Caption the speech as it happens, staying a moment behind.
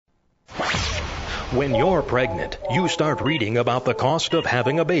When you're pregnant, you start reading about the cost of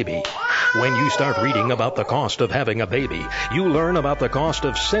having a baby. When you start reading about the cost of having a baby, you learn about the cost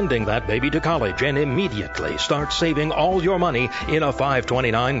of sending that baby to college and immediately start saving all your money in a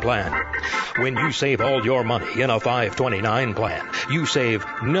 529 plan. When you save all your money in a 529 plan, you save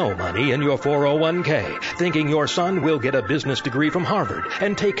no money in your 401k, thinking your son will get a business degree from Harvard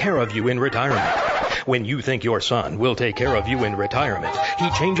and take care of you in retirement. When you think your son will take care of you in retirement, he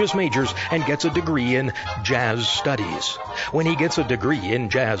changes majors and gets a degree in jazz studies. When he gets a degree in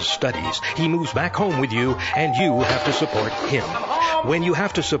jazz studies, he moves back home with you and you have to support him. When you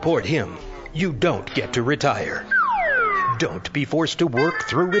have to support him, you don't get to retire. Don't be forced to work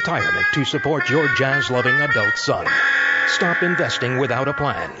through retirement to support your jazz-loving adult son. Stop investing without a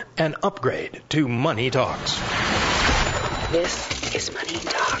plan and upgrade to Money Talks. This is Money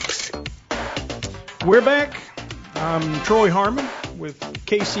Talks. We're back. I'm Troy Harmon with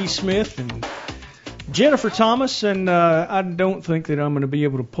Casey Smith and Jennifer Thomas, and I don't think that I'm going to be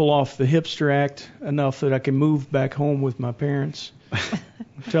able to pull off the hipster act enough that I can move back home with my parents.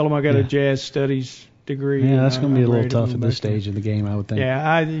 Tell them I got a jazz studies degree. Yeah, that's going to be a little tough at this stage of the game, I would think.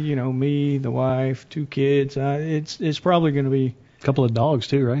 Yeah, me, the wife, 2 kids. It's probably going to be a couple of dogs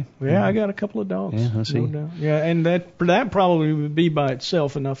too, right? Yeah, I got a couple of dogs. Yeah, I see. No doubt. Yeah, and that probably would be by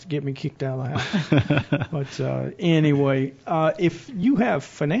itself enough to get me kicked out of the house. But anyway, if you have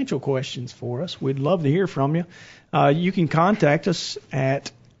financial questions for us, we'd love to hear from you. You can contact us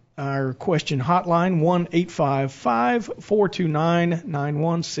at our question hotline,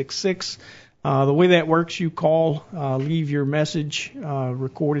 1-855-429-9166. The way that works, you call, leave your message,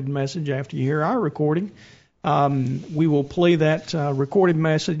 recorded message after you hear our recording. We will play that recorded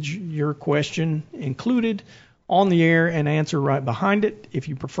message, your question included, on the air and answer right behind it. If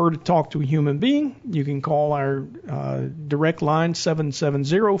you prefer to talk to a human being, you can call our direct line,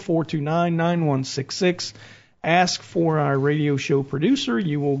 770-429-9166. Ask for our radio show producer.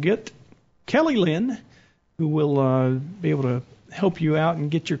 You will get Kelly Lynn, who will be able to help you out and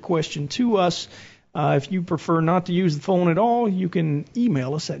get your question to us. If you prefer not to use the phone at all, you can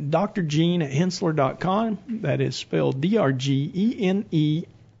email us at drgene@hensler.com. That is spelled D-R-G-E-N-E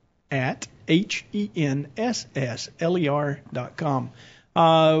at HENSSLER.com.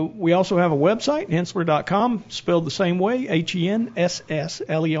 We also have a website, hensler.com, spelled the same way,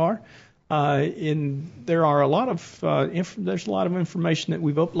 HENSSLER. And there are a lot of there's a lot of information that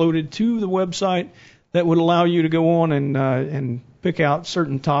we've uploaded to the website that would allow you to go on and pick out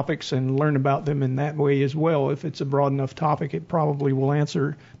certain topics and learn about them in that way as well. If it's a broad enough topic, it probably will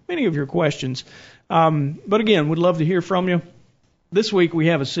answer many of your questions. But again, we'd love to hear from you. This week we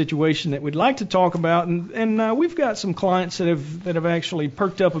have a situation that we'd like to talk about, and we've got some clients that have actually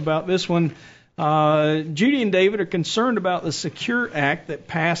perked up about this one. Judy and David are concerned about the Secure Act that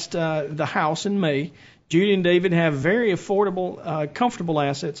passed the House in May. Judy and David have very affordable, comfortable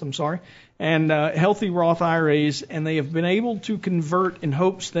assets, and healthy Roth IRAs, and they have been able to convert in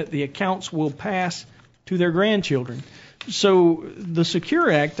hopes that the accounts will pass to their grandchildren. So the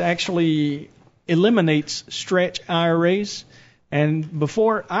Secure Act actually eliminates stretch IRAs. And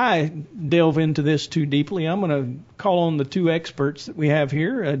before I delve into this too deeply, I'm going to call on the 2 experts that we have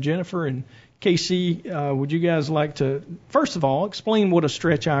here, Jennifer and Casey. Would you guys like to, first of all, explain what a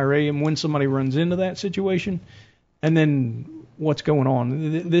stretch IRA and when somebody runs into that situation, and then what's going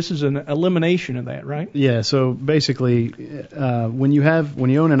on? This is an elimination of that, right? Yeah. So basically, when you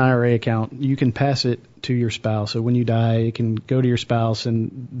own an IRA account, you can pass it to your spouse. So when you die, it can go to your spouse,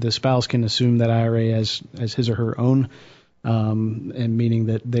 and the spouse can assume that IRA as his or her own, and meaning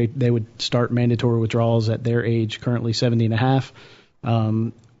that they would start mandatory withdrawals at their age, currently 70 and a half.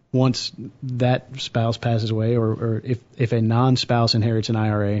 Once that spouse passes away, or if a non-spouse inherits an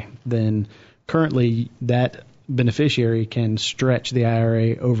IRA, then currently that beneficiary can stretch the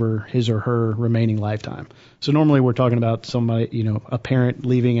IRA over his or her remaining lifetime. So normally we're talking about somebody, a parent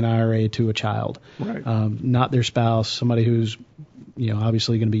leaving an IRA to a child, right. Not their spouse, somebody who's,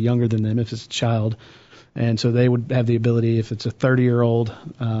 obviously going to be younger than them if it's a child. And so they would have the ability, if it's a 30-year-old,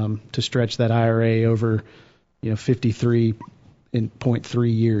 to stretch that IRA over,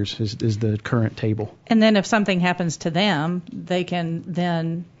 53.3 years is the current table. And then if something happens to them, they can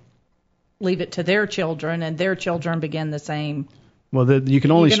then leave it to their children, and their children begin the same. Well, you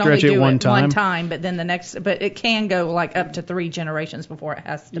can only stretch it one time. But then but it can go like up to 3 generations before it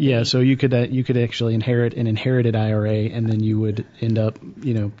has to be. Yeah, so you could actually inherit an inherited IRA, and then you would end up,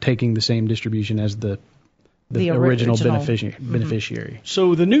 taking the same distribution as the original beneficiary.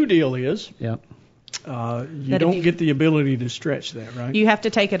 So the new deal is, You don't get the ability to stretch that, right? You have to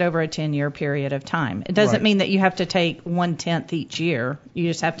take it over a 10-year period of time. It doesn't mean that you have to take 1/10 each year. You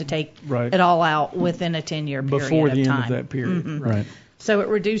just have to take it all out within a 10-year period before the of time. end of that period. Mm-hmm. Right. So it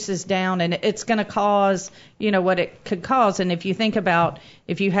reduces down, and it's going to cause, what it could cause. And if you think about,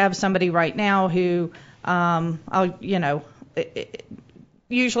 if you have somebody right now who,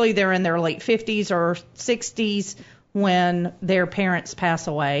 usually they're in their late 50s or 60s when their parents pass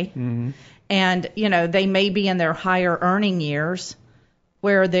away. Mm-hmm. And, they may be in their higher earning years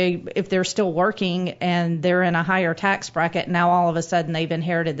where if they're still working and they're in a higher tax bracket, now all of a sudden they've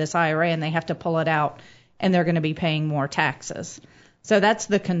inherited this IRA and they have to pull it out and they're going to be paying more taxes. So that's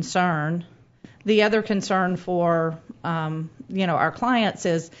the concern. The other concern for, our clients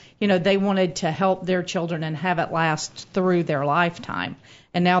is, they wanted to help their children and have it last through their lifetime.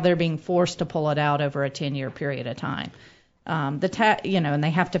 And now they're being forced to pull it out over a 10-year period of time. And they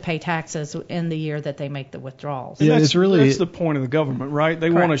have to pay taxes in the year that they make the withdrawals. Yeah, that's the point of the government, right? They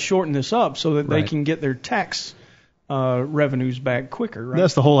Correct. want to shorten this up so that they Right. can get their tax revenues back quicker, right?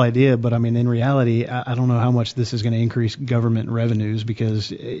 That's the whole idea, but I mean, in reality, I don't know how much this is going to increase government revenues,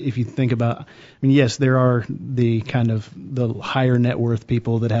 because if you think about, yes, there are the kind of the higher net worth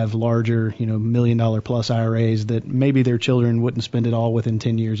people that have larger, $1 million plus IRAs that maybe their children wouldn't spend it all within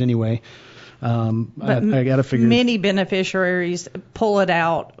 10 years anyway. I got to figure. Many beneficiaries pull it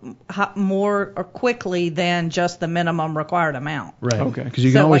out more or quickly than just the minimum required amount. Right. Okay. Because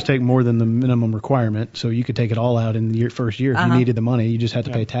you can always take more than the minimum requirement, so you could take it all out in the first year if you needed the money. You just had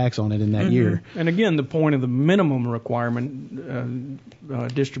to pay tax on it in that year. And again, the point of the minimum requirement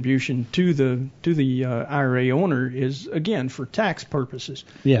distribution to the IRA owner is, again, for tax purposes.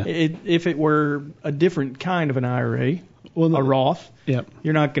 Yeah. If it were a different kind of an IRA, a Roth,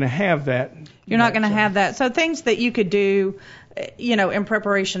 you're not going to have that. You're not going to have that. So things that you could do, in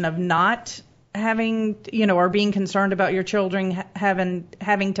preparation of not having, or being concerned about your children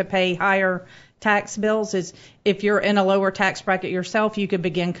having to pay higher tax bills, is if you're in a lower tax bracket yourself, you could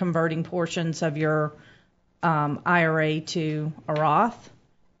begin converting portions of your IRA to a Roth.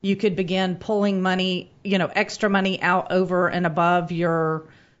 You could begin pulling money, extra money out over and above your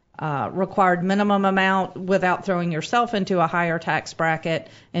required minimum amount without throwing yourself into a higher tax bracket,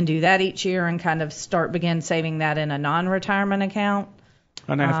 and do that each year and kind of begin saving that in a non-retirement account.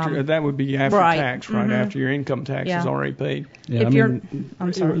 And after that would be after tax, right? Mm-hmm. After your income tax is already paid. Yeah,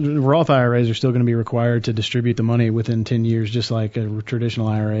 I'm sorry. Roth IRAs are still going to be required to distribute the money within 10 years, just like a traditional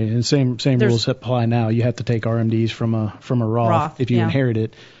IRA. And same rules apply now. You have to take RMDs from a Roth if you inherit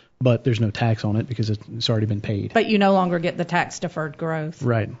it, but there's no tax on it because it's already been paid. But you no longer get the tax-deferred growth.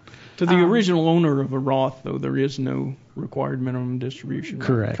 Right. To the original owner of a Roth, though, there is no required minimum distribution.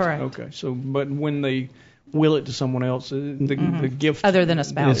 Correct. Okay. So, but when they will it to someone else, the gift other than a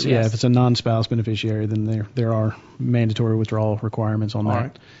spouse. Yeah, if it's a non-spouse beneficiary, then there are mandatory withdrawal requirements on that.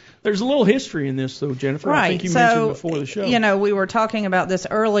 Right. There's a little history in this, though, Jennifer. Right. I think you mentioned before the show. We were talking about this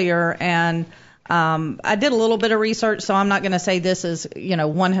earlier, and I did a little bit of research, so I'm not going to say this is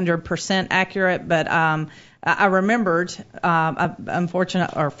 100% accurate, but I remembered.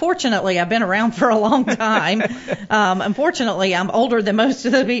 Fortunately, I've been around for a long time. Unfortunately, I'm older than most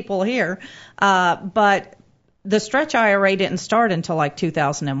of the people here, but the stretch IRA didn't start until like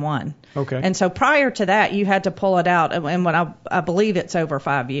 2001. Okay. And so prior to that, you had to pull it out, and when I believe it's over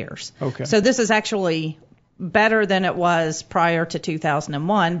 5 years. Okay. So this is actually better than it was prior to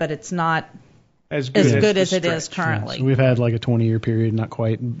 2001, but it's not as good as it is currently. Yeah, so we've had like a 20-year period, not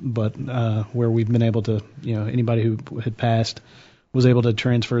quite, but where we've been able to, anybody who had passed was able to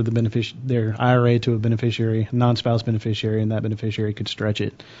transfer their IRA to a beneficiary, non-spouse beneficiary, and that beneficiary could stretch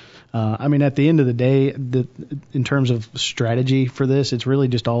it. At the end of the day, in terms of strategy for this, it's really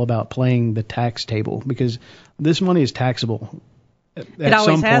just all about playing the tax table, because this money is taxable at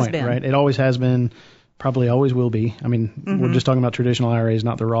some point, right? It always has been, probably always will be. We're just talking about traditional IRAs,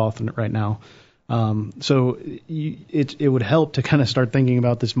 not the Roth right now. So it would help to kind of start thinking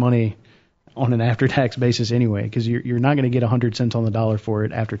about this money on an after-tax basis anyway, because you're not going to get 100 cents on the dollar for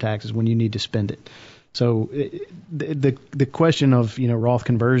it after taxes when you need to spend it. So the question of Roth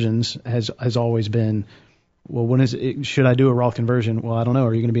conversions has always been, well, should I do a Roth conversion? Well, I don't know.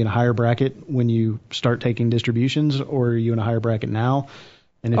 Are you going to be in a higher bracket when you start taking distributions, or are you in a higher bracket now?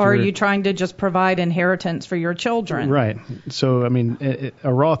 And or are you trying to just provide inheritance for your children? Right. So,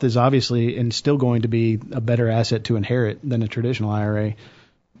 a Roth is obviously and still going to be a better asset to inherit than a traditional IRA.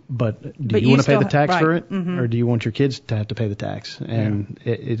 But do you want to pay the tax for it, or do you want your kids to have to pay the tax? And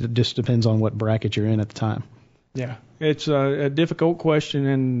it just depends on what bracket you're in at the time. Yeah. It's a difficult question,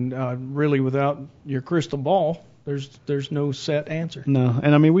 and really without your crystal ball, There's no set answer. No,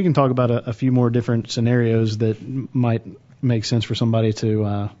 and I mean we can talk about a few more different scenarios that might make sense for somebody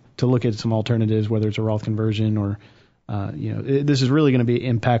to look at some alternatives, whether it's a Roth conversion or this is really going to be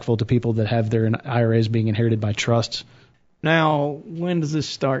impactful to people that have their IRAs being inherited by trusts. Now, when does this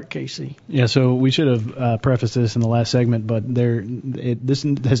start, Casey? Yeah, so we should have prefaced this in the last segment, but this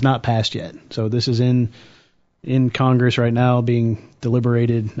has not passed yet. So this is in Congress right now being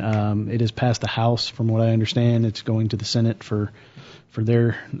deliberated. It has passed the House, from what I understand. It's going to the Senate for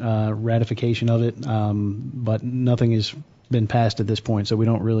their ratification of it, but nothing has been passed at this point, so we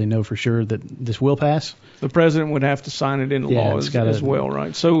don't really know for sure that this will pass. The president would have to sign it into law as well,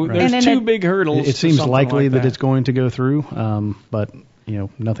 right? So right. There's two big hurdles. It seems likely that it's going to go through, but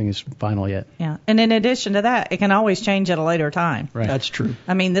nothing is final yet. Yeah, and in addition to that, it can always change at a later time. Right. That's true.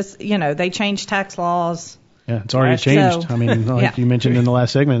 I mean, they changed tax laws. Yeah, it's already changed. So, I mean, like you mentioned in the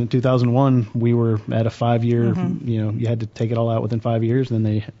last segment, in 2001, we were at a 5-year, you had to take it all out within 5 years. Then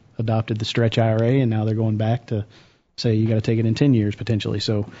they adopted the stretch IRA, and now they're going back to say you got to take it in 10 years potentially.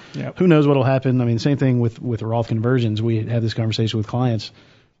 So who knows what will happen? I mean, same thing with Roth conversions. We have this conversation with clients.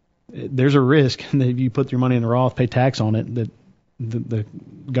 There's a risk that if you put your money in the Roth, pay tax on it, that the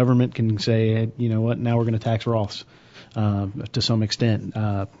government can say, hey, you know what, now we're going to tax Roths to some extent.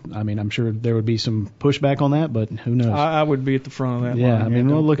 I mean, I'm sure there would be some pushback on that, but who knows? I would be at the front of that. Yeah, line. I mean,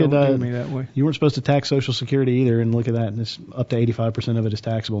 we'll look at do me that way. You weren't supposed to tax Social Security either, and look at that. And it's up to 85% of it is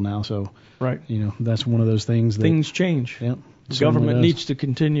taxable now. So, right, that's one of those things. Things change. Yeah, the government needs to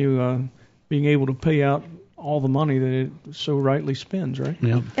continue being able to pay out all the money that it so rightly spends, right?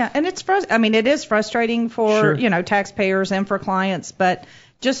 Yeah, and it is frustrating for taxpayers and for clients, but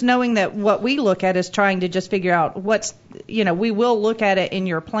just knowing that what we look at is trying to just figure out we will look at it in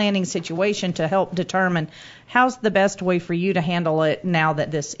your planning situation to help determine how's the best way for you to handle it now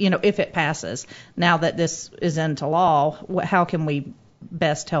that this, if it passes, now that this is into law, how can we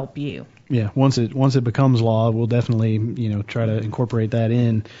best help you? Yeah, once it becomes law, we'll definitely try to incorporate that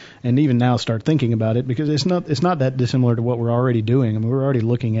in, and even now start thinking about it, because it's not that dissimilar to what we're already doing. I mean, we're already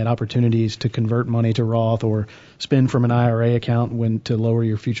looking at opportunities to convert money to Roth or spend from an IRA account to lower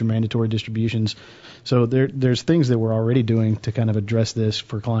your future mandatory distributions. So there's things that we're already doing to kind of address this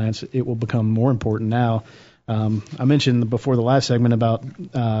for clients. It will become more important now. I mentioned before the last segment about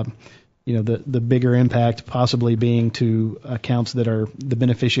the bigger impact possibly being to accounts that are the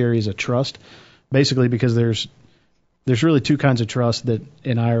beneficiary is a trust, basically because there's really two kinds of trust that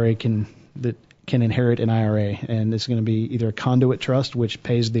an IRA can inherit an IRA, and it's going to be either a conduit trust, which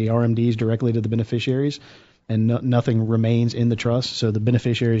pays the RMDs directly to the beneficiaries, and nothing remains in the trust, so the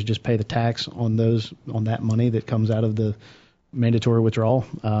beneficiaries just pay the tax on that money that comes out of the mandatory withdrawal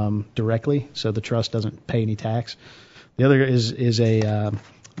directly, so the trust doesn't pay any tax. The other is a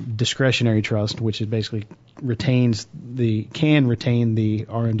discretionary trust, which is basically can retain the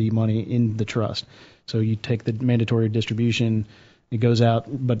RMD money in the trust. So you take the mandatory distribution, it goes out,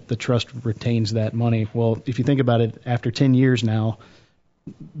 but the trust retains that money. Well, if you think about it, after 10 years now,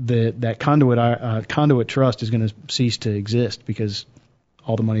 that conduit trust is going to cease to exist because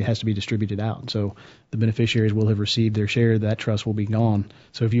all the money has to be distributed out. So the beneficiaries will have received their share. That trust will be gone.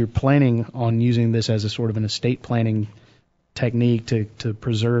 So if you're planning on using this as a sort of an estate planning technique to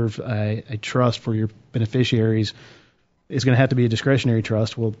preserve a trust for your beneficiaries, it's going to have to be a discretionary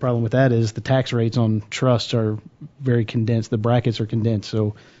trust. Well, the problem with that is the tax rates on trusts are very condensed. The brackets are condensed.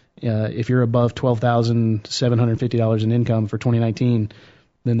 So if you're above $12,750 in income for 2019,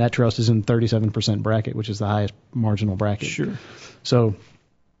 then that trust is in 37% bracket, which is the highest marginal bracket. Sure. So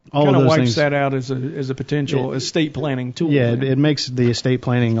all kind of of those wipes things, that out as a potential estate planning tool. Yeah, it makes the estate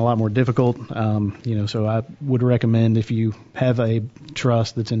planning a lot more difficult. So I would recommend, if you have a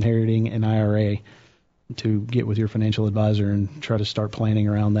trust that's inheriting an IRA, to get with your financial advisor and try to start planning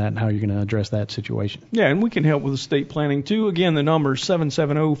around that and how you're going to address that situation. Yeah, and we can help with estate planning too. Again, the number is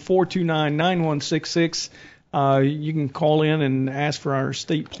 770-429-9166. You can call in and ask for our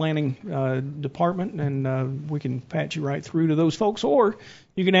estate planning department, and we can patch you right through to those folks. Or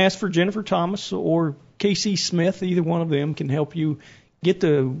you can ask for Jennifer Thomas or Casey Smith. Either one of them can help you get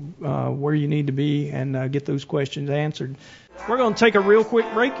to where you need to be and get those questions answered. We're going to take a real quick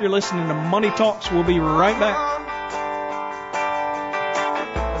break. You're listening to Money Talks. We'll be right back.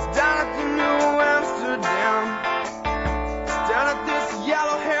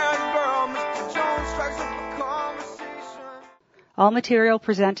 All material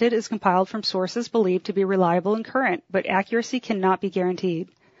presented is compiled from sources believed to be reliable and current, but accuracy cannot be guaranteed.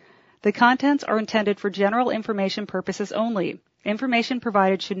 The contents are intended for general information purposes only Information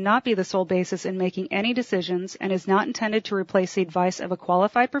provided should not be the sole basis in making any decisions and is not intended to replace the advice of a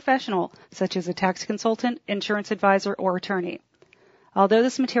qualified professional, such as a tax consultant, insurance advisor, or attorney. Although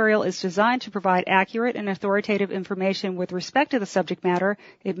this material is designed to provide accurate and authoritative information with respect to the subject matter,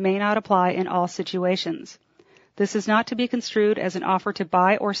 it may not apply in all situations. This is not to be construed as an offer to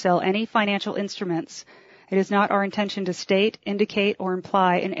buy or sell any financial instruments. It is not our intention to state, indicate, or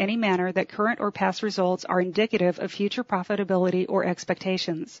imply in any manner that current or past results are indicative of future profitability or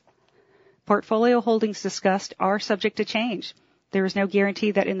expectations. Portfolio holdings discussed are subject to change. There is no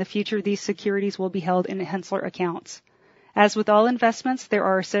guarantee that in the future these securities will be held in Henssler accounts. As with all investments, there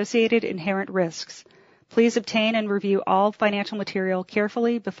are associated inherent risks. Please obtain and review all financial material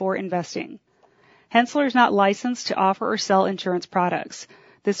carefully before investing. Henssler is not licensed to offer or sell insurance products.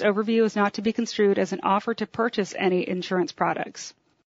 This overview is not to be construed as an offer to purchase any insurance products.